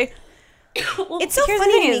 Probably. Well, it's so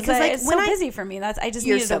funny to me because like it's so busy for me. I just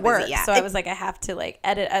needed to work, so I was like, I have to like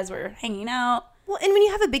edit as we're hanging out. Well, and when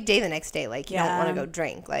you have a big day the next day, like you don't want to go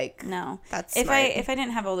drink. Like no, that's if smart. I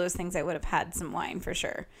didn't have all those things, I would have had some wine for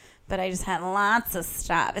sure. But I just had lots of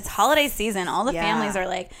stuff. It's holiday season. All the families are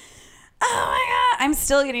like, oh my god! I'm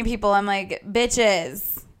still getting people. I'm like,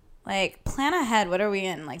 bitches. Like, plan ahead. What are we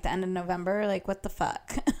in? Like, the end of November? Like, what the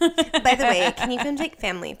fuck? By the way, can you come take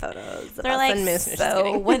family photos? They're like,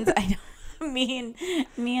 so when's I know. Me and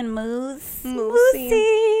Moosey.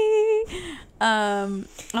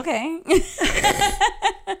 Okay.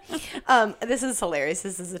 This is hilarious.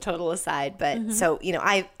 This is a total aside, but so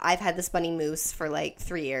I've had this bunny Moose for like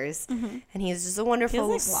 3 years, and he's just a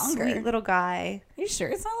wonderful, sweet little guy. Are you sure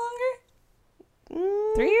it's not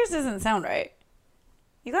longer? 3 years doesn't sound right.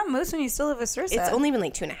 You got Moose when you still live with Sarissa. It's only been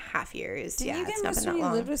like 2.5 years. Did you get Moose when you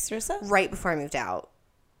lived with Sarissa? Right before I moved out.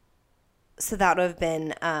 So that would have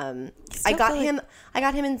been. I got him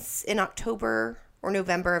in October or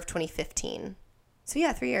November of 2015. So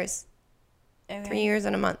yeah, 3 years. Okay. 3 years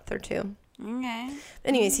and a month or two. Okay. But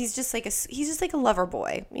anyways, he's just like a lover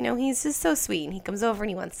boy. He's just so sweet, and he comes over and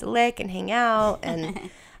he wants to lick and hang out and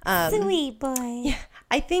sweet boy. Yeah,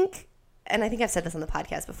 I think I've said this on the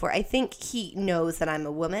podcast before. I think he knows that I'm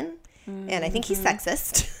a woman, and I think he's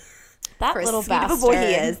sexist. That for little sweet of a boy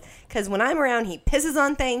he is, because when I'm around, he pisses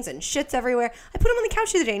on things and shits everywhere. I put him on the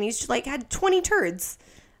couch the other day, and he's just like had 20 turds.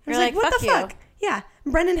 I was like, what the fuck? Yeah.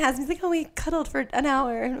 Brendan has me. He's like, oh, we cuddled for an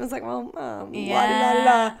hour, and I was like, well,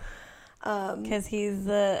 because he's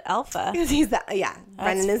the alpha. Because he's the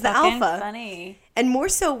Brendan is the alpha. Funny. And more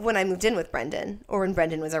so when I moved in with Brendan, or when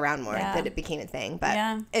Brendan was around more, that it became a thing.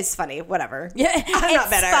 But it's funny, whatever. Yeah, I'm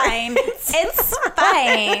not better. Fine. It's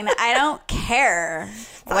fine. I don't care.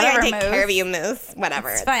 Whatever, I take care of you, Moose. Whatever.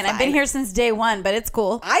 It's fine. I've been here since day one, but it's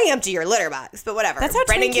cool. I empty your litter box, but whatever. That's how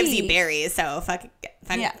Brendan gives you berries, so fuck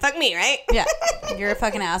me, right? Yeah, you're a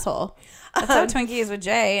fucking asshole. That's how Twinkie is with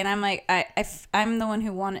Jay, and I'm like, I'm the one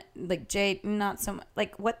who wanted, like, Jay, not so much.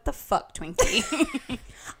 Like, what the fuck, Twinkie?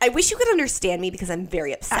 I wish you could understand me because I'm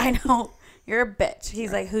very upset. I know. You're a bitch.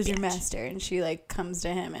 He's like, who's your master? And she, like, comes to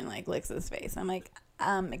him and, like, licks his face. I'm like,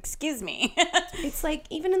 excuse me. It's like,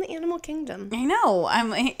 even in the animal kingdom. I know.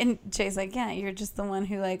 And Jay's like, yeah, you're just the one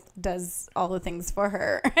who, like, does all the things for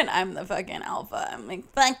her, and I'm the fucking alpha. I'm like,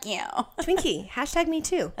 fuck you. Twinkie, hashtag me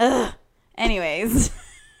too. Ugh. Anyways.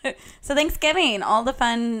 So Thanksgiving, all the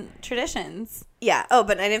fun traditions. Yeah. Oh,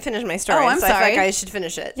 but I didn't finish my story. I'm sorry. I feel like I should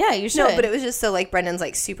finish it. Yeah, you should. No, but it was just so like Brendan's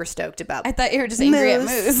like super stoked about. I thought you were just angry at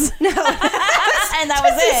Moose. No, and that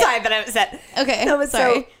was it. Sorry, but I'm upset. Okay. No, but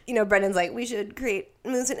sorry. So Brendan's like, we should create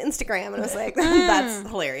Moose on Instagram, and I was like, that's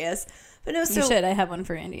hilarious. But no, so you should. I have one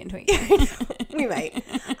for Andy and Twinkie. We might.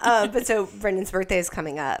 But so Brendan's birthday is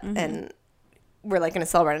coming up, and we're like going to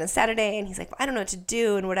celebrate on a Saturday, and he's like, well, I don't know what to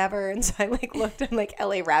do and whatever. And so I like looked at like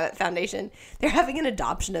LA Rabbit Foundation. They're having an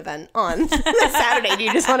adoption event on Saturday. Do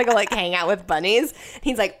you just want to go like hang out with bunnies? And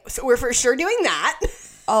he's like, so we're for sure doing that.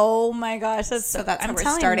 Oh my gosh, that's how we're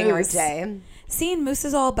starting Moose. Our day. Seeing Moose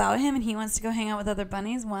is all about him, and he wants to go hang out with other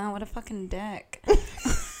bunnies. Wow, what a fucking dick.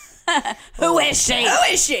 Who is she? Who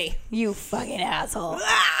is she? You fucking asshole.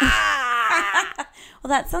 Well,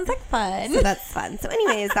 that sounds like fun. So that's fun. So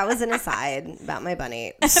anyways, that was an aside about my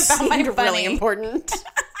bunny. About my bunny. Really important.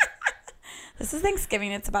 This is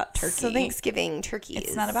Thanksgiving. It's about turkey. So Thanksgiving, turkeys.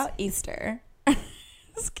 It's not about Easter.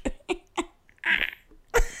 Just kidding.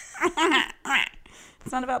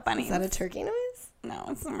 It's not about bunnies. Is that a turkey noise? No,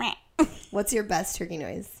 it's What's your best turkey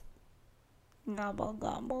noise? gobble,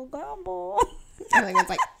 gobble, gobble. I think it's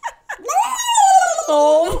like...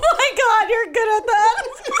 Oh my God, you're good at that.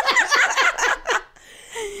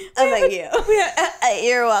 Oh, thank you.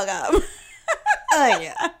 You're welcome. Thank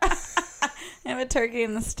you. I have a turkey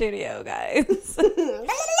in the studio, guys.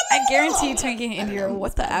 I guarantee you, Twinkie and India,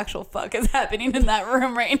 what the actual fuck is happening in that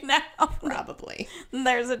room right now? Probably.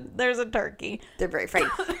 There's a turkey. They're very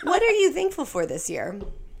frightened. What are you thankful for this year?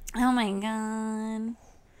 Oh my God.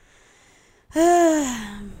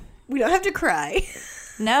 We don't have to cry.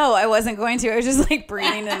 No, I wasn't going to. I was just like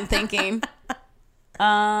breathing and thinking.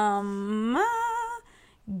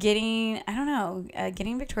 Getting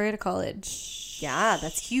Victoria to college. Yeah,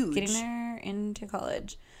 that's huge. Getting her into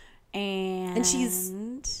college. And she's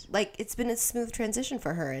like, it's been a smooth transition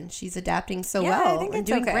for her, and she's adapting so yeah, well. I think and it's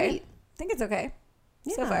doing okay. great. I think it's okay.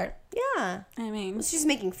 Yeah. So far. Yeah. I mean, well, she's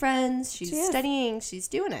making friends. She's studying. She's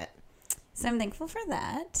doing it. So I'm thankful for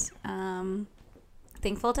that.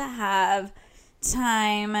 Thankful to have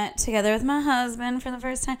time together with my husband for the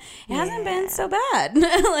first time. It hasn't been so bad.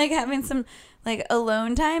 Like having some like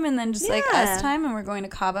alone time and then just like us time, and we're going to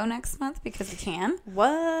Cabo next month because we can.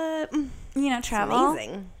 What? You know, travel.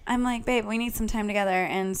 Amazing. I'm like, babe, we need some time together,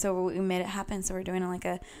 and so we made it happen. So we're doing like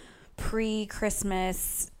a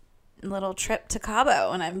pre-Christmas little trip to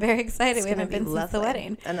Cabo, and I'm very excited. We haven't been since the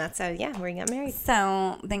wedding. And that's how, we're going to get married.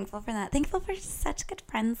 So thankful for that. Thankful for such good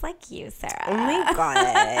friends like you, Sarah. Oh my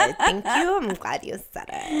God. Thank you. I'm glad you said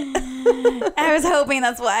it. I was hoping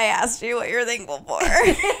that's why I asked you what you're thankful for.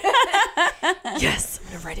 Yes. I'm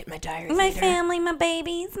going to write it in my diary. My later. family, my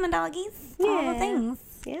babies, my doggies, all the things.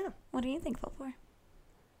 Yeah. What are you thankful for?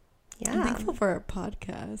 Yeah. I'm thankful for our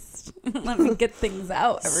podcast. Let me get things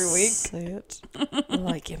out every week. Sweet.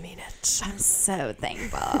 Like you mean it. I'm so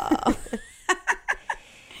thankful.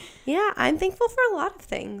 Yeah, I'm thankful for a lot of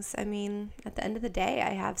things. I mean, at the end of the day,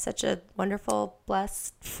 I have such a wonderful,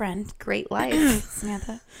 blessed, Friend. great life.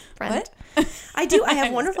 Samantha. Friend. What? I do. I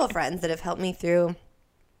have wonderful friends that have helped me through,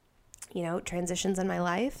 transitions in my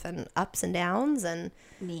life and ups and downs. And,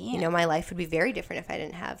 my life would be very different if I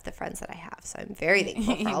didn't have the friends that I have. So I'm very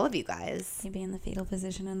thankful for all of you guys. You'd be in the fetal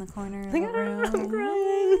position in the corner. Like, I don't know, I'm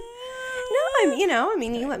crying. No,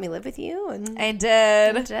 you let me live with you. And I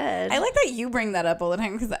did. I I like that you bring that up all the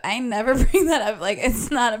time because I never bring that up. Like,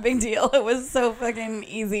 it's not a big deal. It was so fucking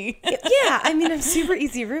easy. Yeah, I'm a super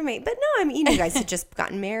easy roommate. But no, you guys had just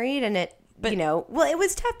gotten married, and it, it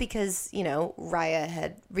was tough because, Raya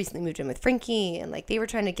had recently moved in with Frankie, and like they were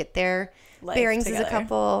trying to get their bearings together as a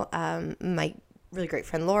couple. My really great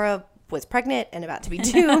friend Laura was pregnant and about to be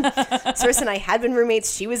due. Sarissa and I had been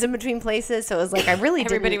roommates. She was in between places, so it was like I really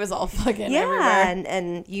Everybody was all fucking everywhere.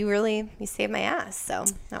 and you saved my ass, so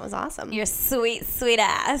that was awesome. You're sweet, sweet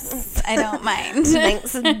ass. I don't mind.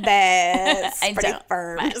 Thanks, best. I don't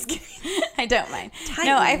firm. mind. Just kidding. I don't mind. Tighten.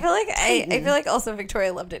 No, I feel like I feel like also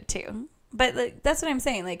Victoria loved it too. But like, that's what I'm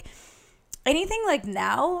saying. Like anything like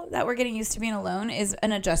now that we're getting used to being alone is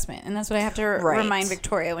an adjustment, and that's what I have to remind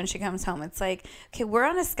Victoria when she comes home. It's like, okay, we're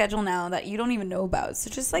on a schedule now that you don't even know about, so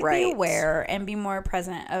just like be aware and be more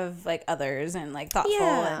present of like others and like thoughtful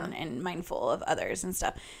and mindful of others and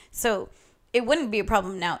stuff. So it wouldn't be a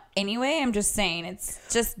problem now anyway. I'm just saying it's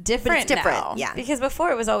just different. But it's different now. Yeah. Because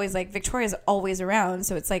before it was always like Victoria's always around,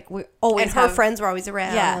 so it's like we always and her friends were always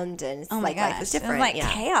around, and it's like life was different. It was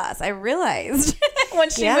like chaos. I realized when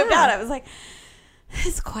she moved out, I was like,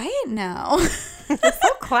 it's quiet now. It's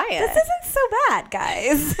so quiet. This isn't so bad,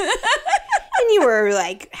 guys. And you were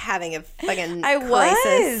like having a fucking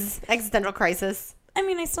existential crisis. I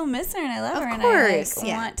mean, I still miss her and I love her, and I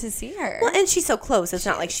want to see her. Well, and she's so close. It's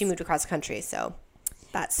not like she moved across the country, so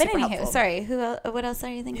that's super helpful. Sorry. What else are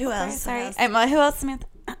you thinking? Who else? Sorry. Who else, Samantha?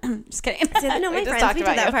 Just kidding. No, my friends. We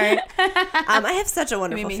did that part. I have such a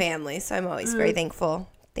wonderful family, so I'm always very thankful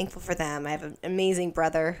for them. I have an amazing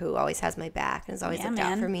brother who always has my back and has always looked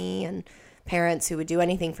out for me, and parents who would do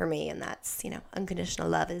anything for me, and that's, unconditional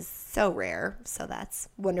love is so rare, so that's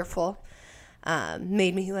wonderful.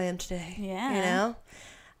 Made me who I am today. Yeah.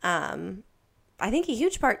 I think a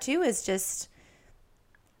huge part too is just,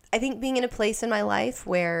 I think being in a place in my life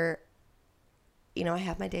where, I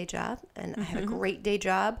have my day job and I have a great day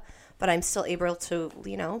job, but I'm still able to,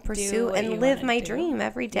 you know, pursue and live my dream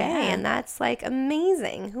every day. Yeah. And that's like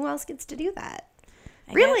amazing. Who else gets to do that?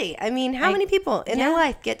 I mean, how many people in their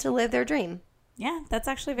life get to live their dream? Yeah, that's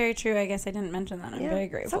actually very true. I guess I didn't mention that. I'm very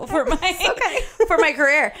grateful for my for my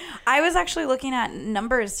career. I was actually looking at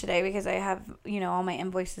numbers today because I have, you know, all my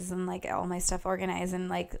invoices and like all my stuff organized, and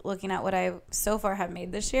like looking at what I so far have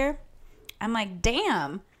made this year. I'm like,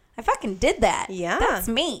 damn, I fucking did that. Yeah, that's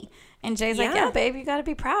me. And Jay's like, yeah, babe, you got to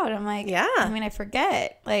be proud. I'm like, yeah. I mean, I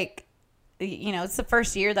forget. Like, you know, it's the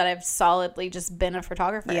first year that I've solidly just been a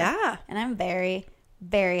photographer. Yeah, and I'm very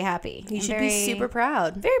happy. You should be super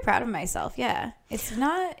proud. Very proud of myself. Yeah. It's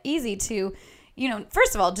not easy to, you know,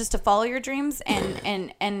 first of all, just to follow your dreams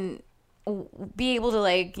and be able to,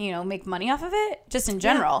 like, you know, make money off of it just in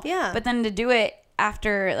general. Yeah. But then to do it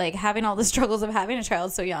after like having all the struggles of having a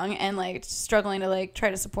child so young and like struggling to like try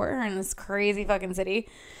to support her in this crazy fucking city.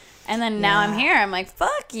 And then now I'm here. I'm like,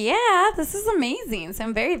 fuck yeah, this is amazing. So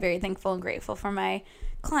I'm very, very thankful and grateful for my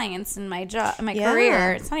clients and my job, my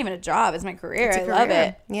career. It's not even a job, it's my career. I love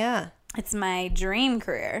it. Yeah, it's my dream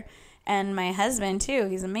career. And my husband too,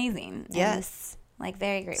 he's amazing. Yes, like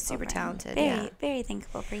very grateful, super talented. Very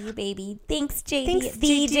thankful for you, baby. Thanks, JD. Thanks,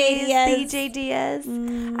 BJ Diaz.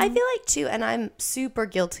 I feel like too, and I'm super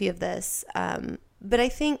guilty of this, but I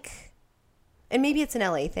think, and maybe it's an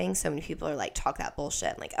LA thing, so many people are like, talk that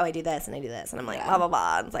bullshit. Like, oh, I do this and I do this. And I'm like, blah, blah,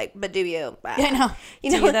 blah. And it's like, but do you? Yeah, I know.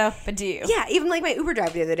 You know, though? But do you? Yeah, even like my Uber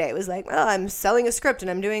driver the other day, it was like, oh, I'm selling a script and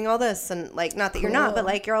I'm doing all this. And like, not that you're not, but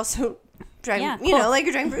like, you're also driving, you know, like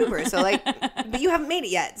you're driving for Uber. So like, but you haven't made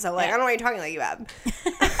it yet. So like, I don't know why you're talking like you have.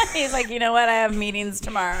 He's like, you know what? I have meetings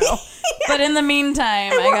tomorrow. But in the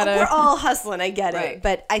meantime, we're all hustling. I get it.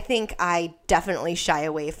 But I think I definitely shy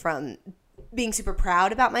away from being super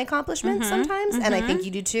proud about my accomplishments sometimes, and I think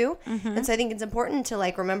you do too. And so I think it's important to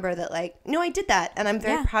like remember that, like, no, I did that and I'm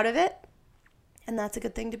very proud of it, and that's a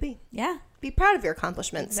good thing to be. Yeah, be proud of your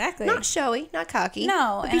accomplishments. Exactly. Not showy, not cocky.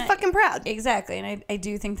 No, but be fucking proud. Exactly. And I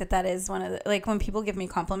do think that is one of the, like, when people give me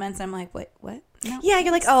compliments, I'm like, what? No. Yeah,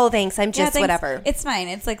 you're like, oh, thanks. I'm just whatever. It's fine.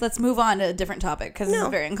 It's like, let's move on to a different topic because it's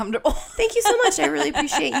very uncomfortable. Thank you so much. I really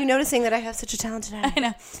appreciate you noticing that I have such a talented eye. I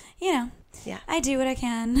know. You know. Yeah. I do what I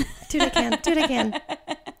can. Do what I can.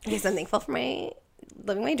 Because I'm thankful for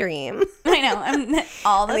living my dream. I know. I'm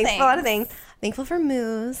all the things. Thankful for a lot of things. Thankful for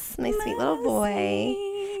Moose, my sweet little boy.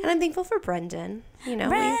 And I'm thankful for Brendan. You know,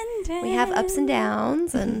 we have ups and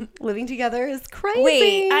downs, and living together is crazy.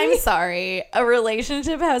 Wait, I'm sorry. A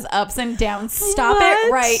relationship has ups and downs. Stop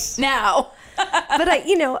it right now. But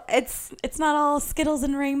it's not all Skittles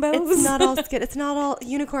and rainbows. It's not all It's not all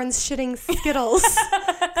unicorns shitting Skittles.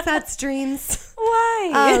 That's dreams.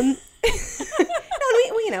 Why?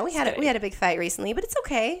 No, we had a big fight recently, but it's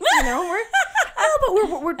okay. You know,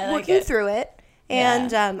 we're working through it.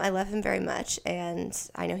 And I love him very much, and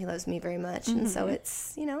I know he loves me very much, and so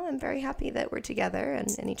it's, you know, I'm very happy that we're together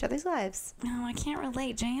and in each other's lives. No, I can't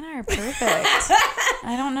relate. Jay and I are perfect.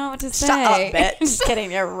 I don't know what to say. Shut up, bitch. Just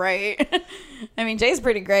kidding. You're right. I mean, Jay's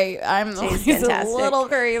pretty great. He's a little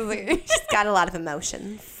crazy. He's got a lot of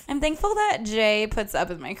emotions. I'm thankful that Jay puts up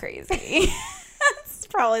with my crazy. That's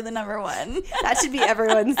probably the number one. That should be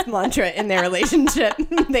everyone's mantra in their relationship.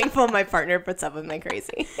 I'm thankful my partner puts up with my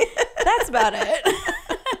crazy. That's about it.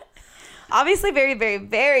 Obviously, very, very,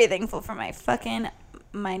 very thankful for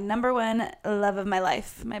my number one love of my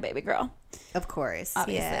life, my baby girl. Of course.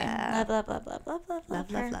 Obviously. Yeah.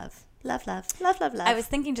 Love. I was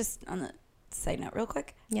thinking, just on the side note real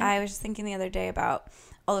quick, I was just thinking the other day about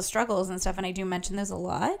all the struggles and stuff, and I do mention those a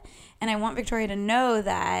lot. And I want Victoria to know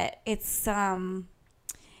that it's not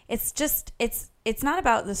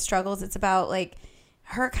about the struggles. It's about, like,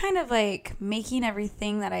 her kind of like making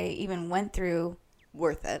everything that I even went through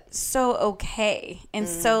worth it, so okay, and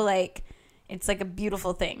so like it's like a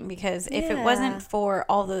beautiful thing, because if it wasn't for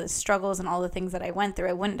all the struggles and all the things that I went through,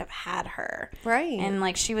 I wouldn't have had her, right? And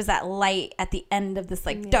like, she was that light at the end of this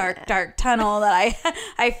like dark tunnel that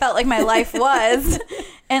I felt like my life was.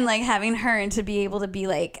 And like, having her and to be able to be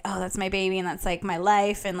like, oh, that's my baby and that's like my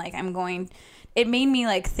life, and like it made me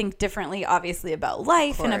like think differently, obviously, about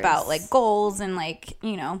life and about like goals and like,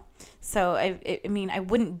 you know. So I mean, I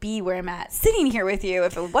wouldn't be where I'm at sitting here with you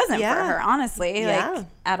if it wasn't for her, honestly, like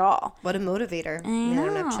at all. What a motivator. I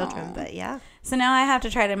don't have children, but So now I have to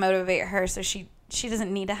try to motivate her so she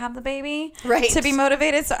doesn't need to have the baby to be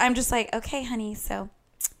motivated. So I'm just like, okay, honey, so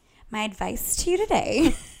my advice to you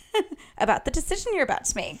today about the decision you're about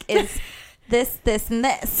to make is this, and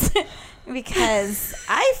this. Because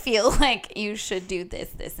I feel like you should do this,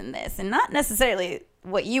 and this, and not necessarily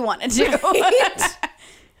what you want to do. Right?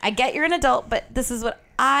 I get you're an adult, but this is what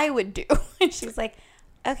I would do. And she's like,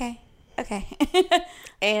 okay. Okay.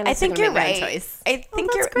 And I think you're right. I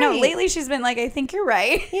think you're no. Lately, she's been like, I think you're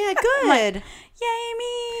right. Yeah, good. Like, yay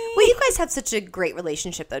me. Well, you guys have such a great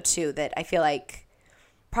relationship though too that I feel like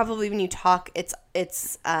probably when you talk, it's.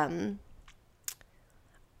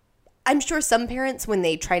 I'm sure some parents, when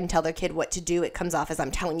they try and tell their kid what to do, it comes off as I'm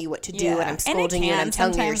telling you what to do and I'm scolding you and I'm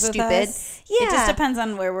telling you you're stupid. Yeah. It just depends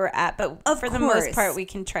on where we're at. But for the most part, we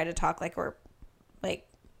can try to talk like we're like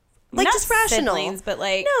just rational. Siblings, but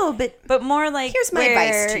like, no, but more like, here's my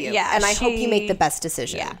advice to you. Yeah. And I hope you make the best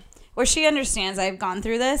decision. Yeah. Where she understands I've gone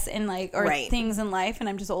through this and like, or things in life and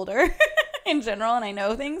I'm just older in general and I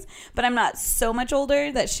know things, but I'm not so much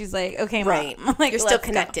older that she's like, okay, Mom, like, you're still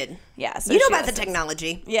connected. Go. Yeah. So you know about the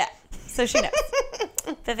technology. Yeah. So she knows.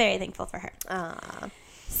 But very thankful for her.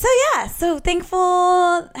 So yeah, so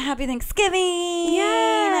thankful. Happy Thanksgiving.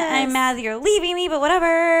 Yeah. I'm mad that you're leaving me, but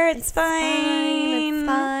whatever. It's fine. It's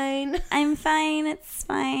fine. I'm fine. It's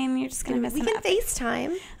fine. You're just gonna miss We can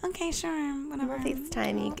FaceTime. Okay, sure. Whatever. We'll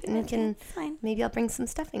FaceTime. You can. Maybe I'll bring some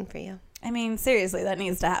stuffing for you. I mean, seriously, that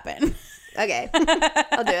needs to happen. Okay,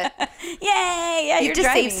 I'll do it. Yay! Yeah, you're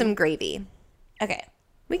just save some gravy. Okay.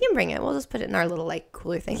 We can bring it. We'll just put it in our little like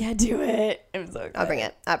cooler thing. Yeah, do it. I'm so excited.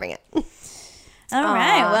 I'll bring it. All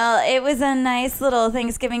right. Well, it was a nice little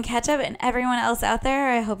Thanksgiving catch up, and everyone else out there,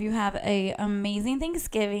 I hope you have a amazing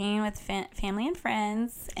Thanksgiving with family and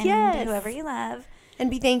friends and whoever you love. And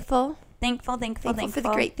be thankful. Thankful for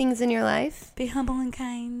the great things in your life. Be humble and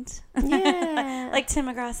kind. Yeah. Like Tim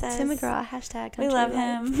McGraw says. Tim McGraw, hashtag. We love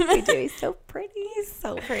him. We do. He's so pretty. He's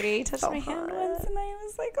so pretty. He touched my hand once, and I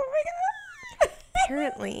was like, oh my God.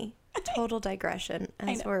 Apparently, total digression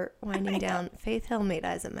as we're winding down. Faith Hill made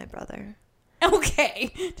eyes at my brother.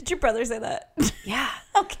 Okay. Did your brother say that? Yeah.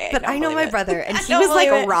 Okay. But I know my brother, and he was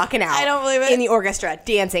like rocking out. I don't believe it. In the orchestra,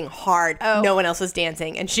 dancing hard. Oh. No one else was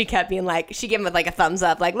dancing. And she kept being like, she gave him like a thumbs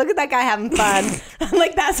up, like, look at that guy having fun. I'm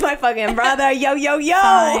like, that's my fucking brother. Yo, yo, yo.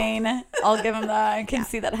 Fine. I'll give him that. I can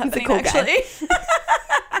see that happening, cool actually.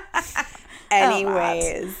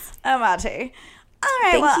 Anyways. Amati. All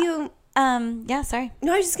right. Thank you. Yeah, sorry.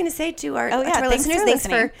 No, I was just going to say to our listeners, thanks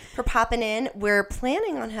for popping in. We're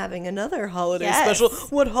planning on having another holiday special.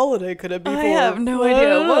 What holiday could it be for? I have no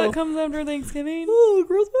idea. What comes after Thanksgiving? Oh,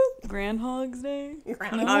 Christmas. Groundhog's Day.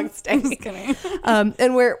 Groundhog's Day. Just kidding.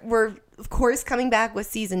 And we're of course coming back with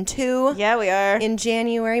season 2. Yeah, we are. In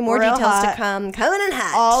January. More details to come. Coming in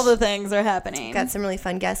hot. All the things are happening. Got some really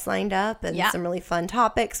fun guests lined up and some really fun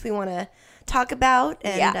topics we want to talk about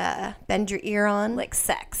and bend your ear on. Like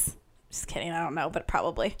sex. Just kidding. I don't know, but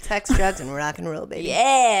probably. Sex, drugs, and rock and roll, baby.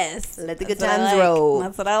 Yes. Let the good times roll.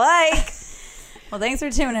 That's what I like. Well, thanks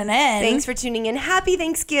for tuning in. Thanks for tuning in. Happy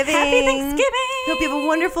Thanksgiving. Happy Thanksgiving. Hope you have a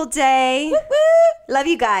wonderful day. Woo woo. Love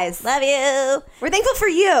you guys. Love you. We're thankful for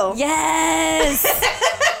you. Yes.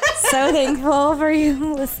 So thankful for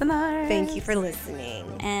you, listener. Thank you for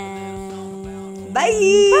listening. And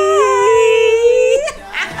bye.